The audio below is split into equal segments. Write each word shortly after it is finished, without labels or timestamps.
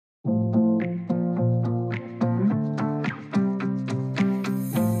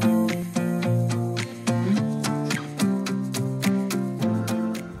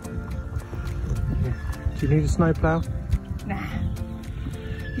you need a snowplow? Nah.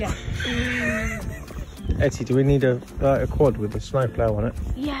 Yeah. Etty, do we need a quad with a snowplow on it?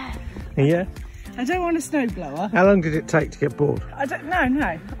 Yeah. Yeah? I don't want a snowblower. How long did it take to get bored? I don't.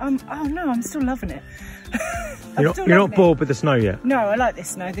 No. Oh no, I'm still loving it. You're not bored with the snow yet? No, I like this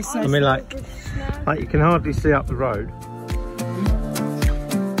snow. This snow. I mean, like you can hardly see up the road.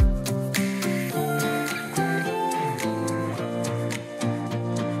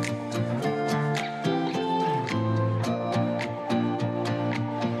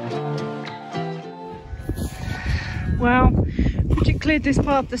 Well, Bridget cleared this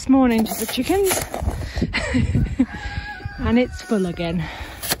path this morning to the chickens and it's full again.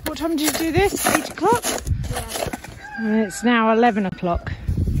 What time did you do this? 8 o'clock? Yeah. And it's now 11 o'clock.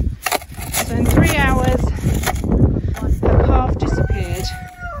 So in 3 hours, the path disappeared.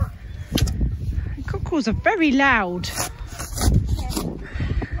 The cuckoos are very loud.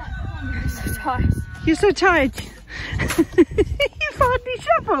 I'm so tired. You're so tired. You've hardly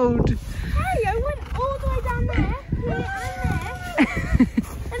shuffled. Hey, I went all the way down there.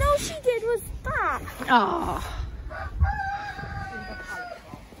 And all she did was that. Oh.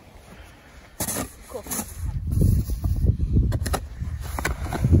 Cool.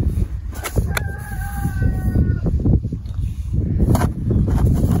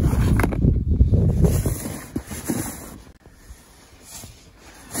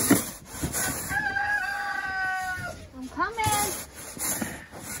 I'm coming.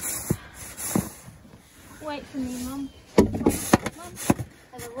 Wait for me, Mum. Mum,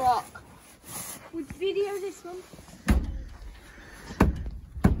 there's a rock. Would video this one?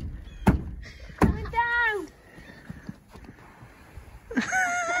 Coming down.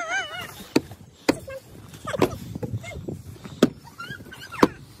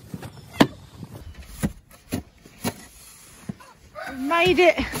 We've made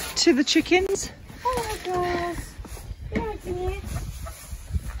it to the chickens. Oh my gosh. Yeah, dear.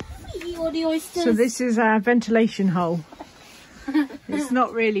 We eat all the oysters. So this is our ventilation hole. It's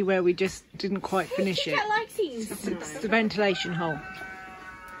not really where we just didn't quite finish it. I like eating It's the ventilation hole.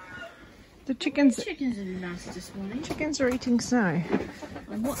 The chickens are nice this morning. are eating snow.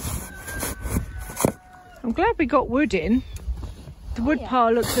 And what? I'm glad we got wood in. The wood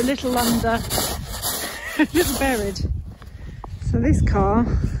pile looks a little under, a little buried. So this car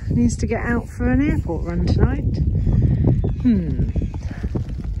needs to get out for an airport run tonight.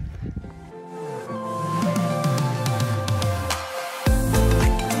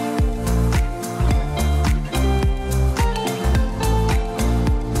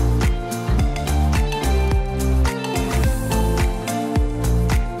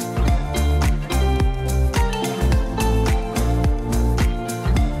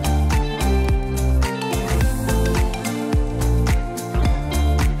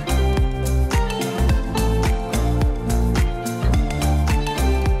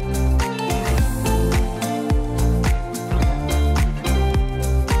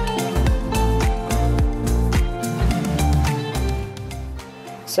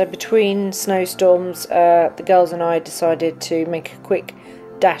 So between snowstorms, the girls and I decided to make a quick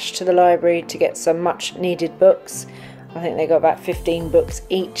dash to the library to get some much needed books. I think they got about 15 books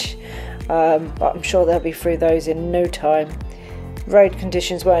each, but I'm sure they'll be through those in no time. Road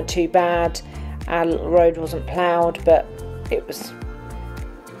conditions weren't too bad. Our road wasn't ploughed, but it was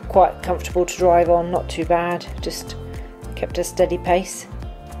quite comfortable to drive on, not too bad, just kept a steady pace.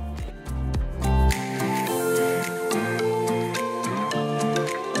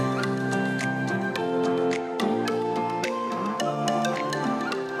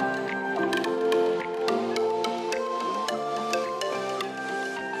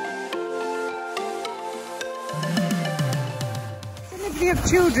 You have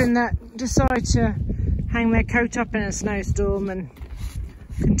children that decide to hang their coat up in a snowstorm and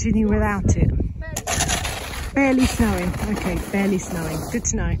continue without it. Barely snowing. Okay, barely snowing. Good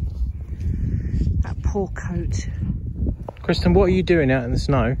to know. That poor coat. Kristen, what are you doing out in the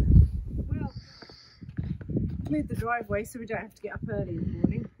snow? Well, cleared the driveway so we don't have to get up early in the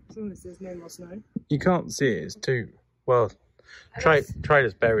morning, as long as there's no more snow. You can't see it, it's too... Well,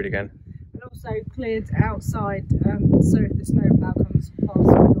 trailer's buried again. And also cleared outside so if the snowplow comes past,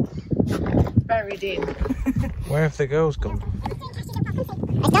 we're not buried in. Where have the girls gone?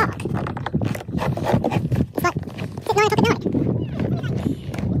 It's dark. It's like 9 o'clock at night.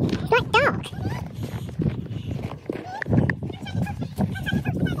 It's quite dark.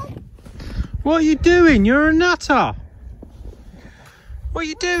 What are you doing? You're a nutter. What are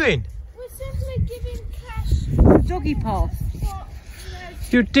you doing? We're simply giving cash. The doggy path.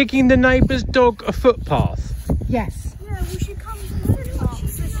 You're digging the neighbour's dog a footpath. Yes. Yeah, we should come to the footpath.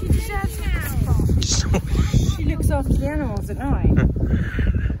 So she deserves a footpath. She looks after the animals at night.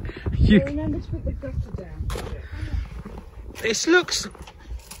 Remember to put the gutter down. This looks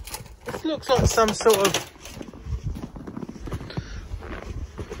like some sort of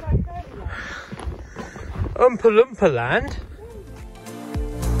Oompa Loompa land.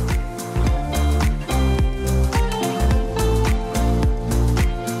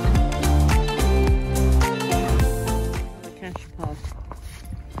 Cash pass.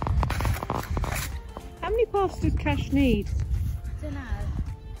 How many paths does Cash need? I don't know.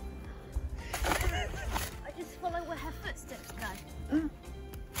 I just follow where her footsteps go.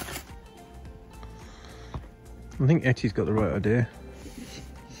 I think Ettie's got the right idea.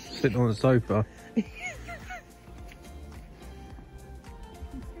 Sitting on the sofa.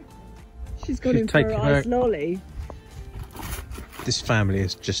 She's got him for her ice lolly. This family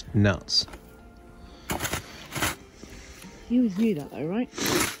is just nuts. You always knew that though, right?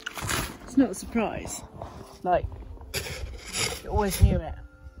 It's not a surprise. Like, you always knew it.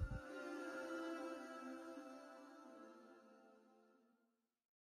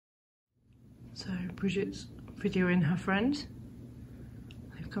 So Bridget's videoing her friend.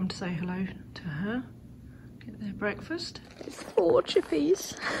 They've come to say hello to her, get their breakfast. It's 4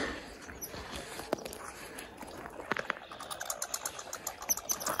 chippies.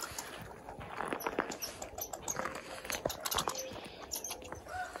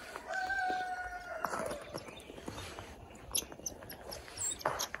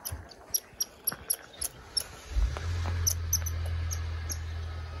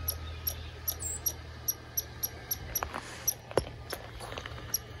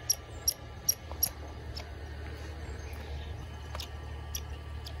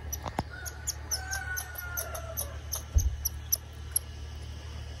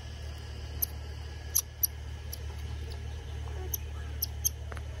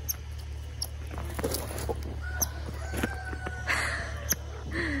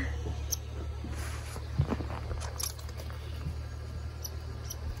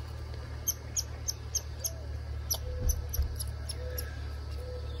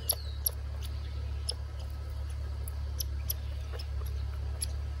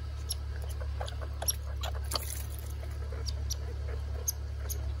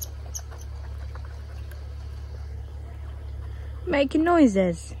 Making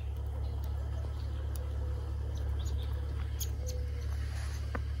noises.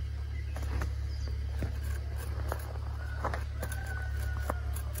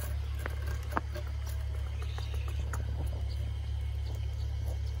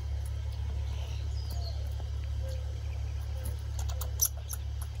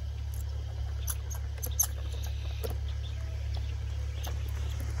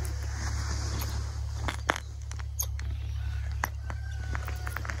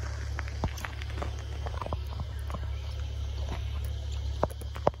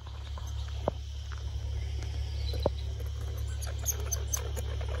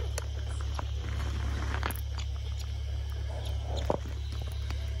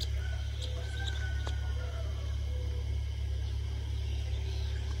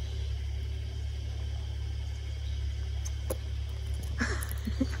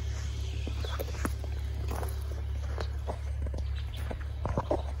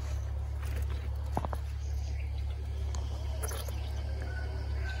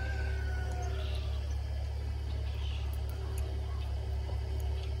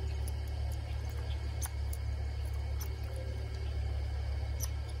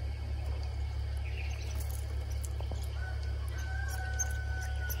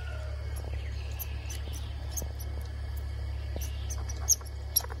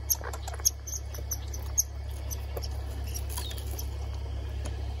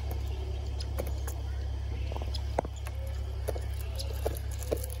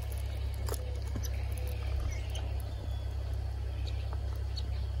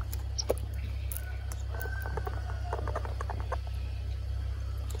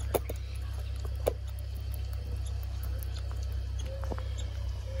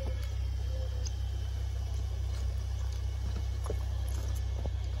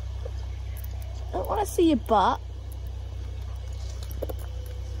 I don't want to see your butt.